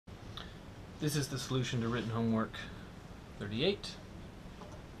This is the solution to written homework 38.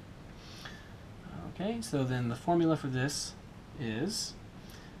 Okay, so then the formula for this is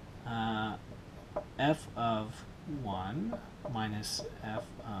f of 1 minus f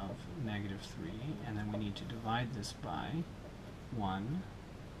of negative 3, and then we need to divide this by 1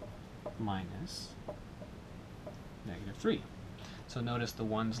 minus negative 3. So notice the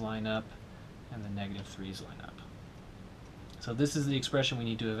 1's line up and the negative 3's line up. So this is the expression we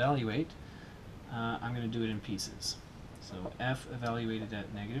need to evaluate. I'm going to do it in pieces. So f evaluated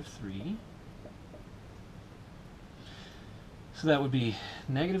at negative 3. So that would be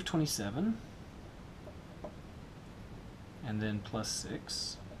negative 27, and then plus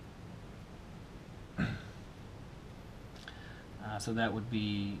 6. So that would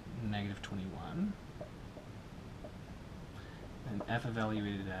be negative 21. And f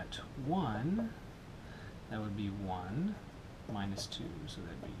evaluated at 1, that would be 1 minus 2, so that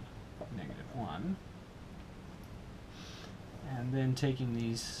would be negative 1. And then taking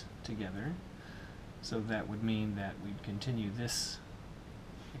these together, so that would mean that we'd continue this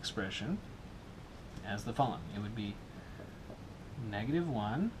expression as the following. It would be negative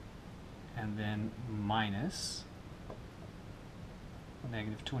 1 and then minus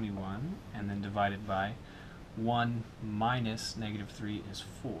negative 21, and then divided by 1 minus negative 3 is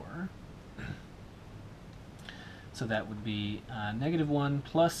 4. So that would be negative 1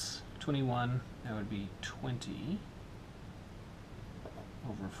 plus 21, that would be 20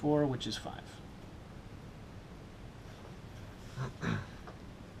 over 4, which is 5.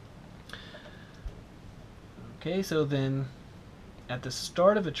 Okay, so then at the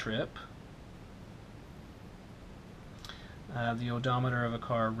start of a trip, the odometer of a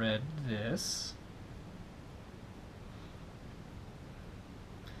car read this,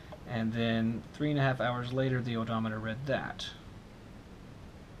 and then 3.5 hours later the odometer read that.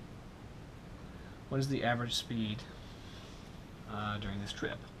 What is the average speed during this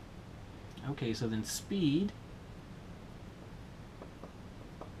trip? Okay, so then speed,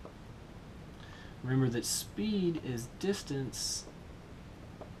 remember that speed is distance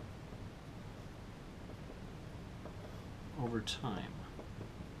over time.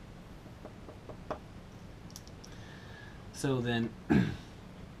 So then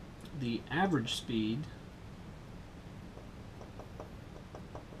the average speed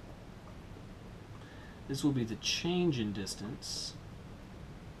this will be the change in distance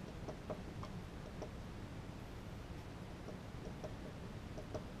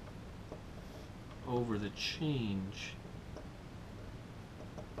over the change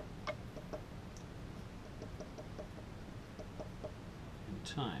in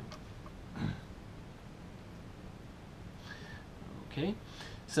time. Okay,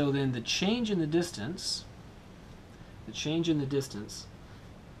 so then the change in the distance,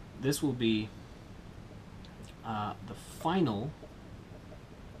 this will be the final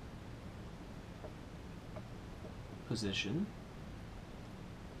position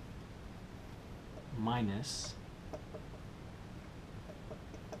minus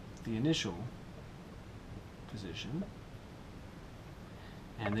the initial position,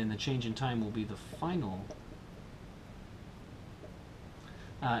 and then the change in time will be the final.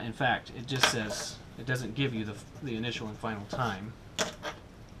 In fact, it just says, it doesn't give you the initial and final time.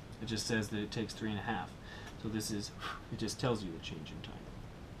 It just says that it takes 3.5. So this is, it just tells you the change in time.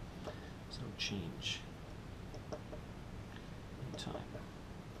 So change in time.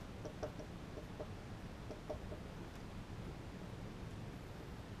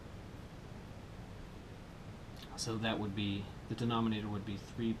 So that would be, the denominator would be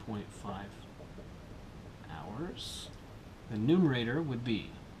 3.5 hours. The numerator would be,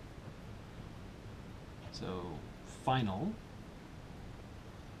 so final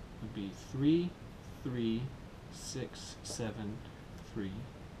would be 3,373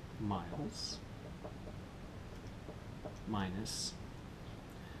 miles minus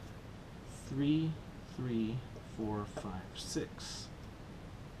 3,3,456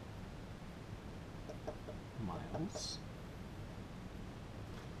 miles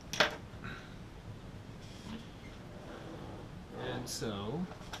and so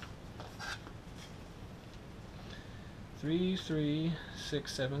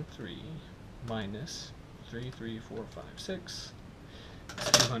 33673 minus 33456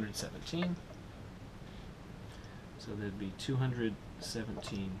 is 217. So that'd be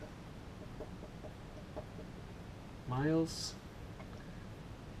 217 miles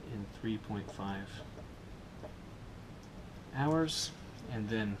in 3.5 hours, and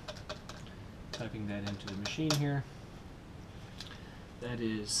then typing that into the machine here, that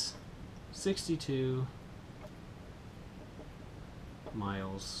is 62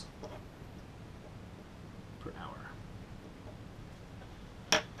 miles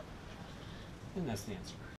And that's the answer.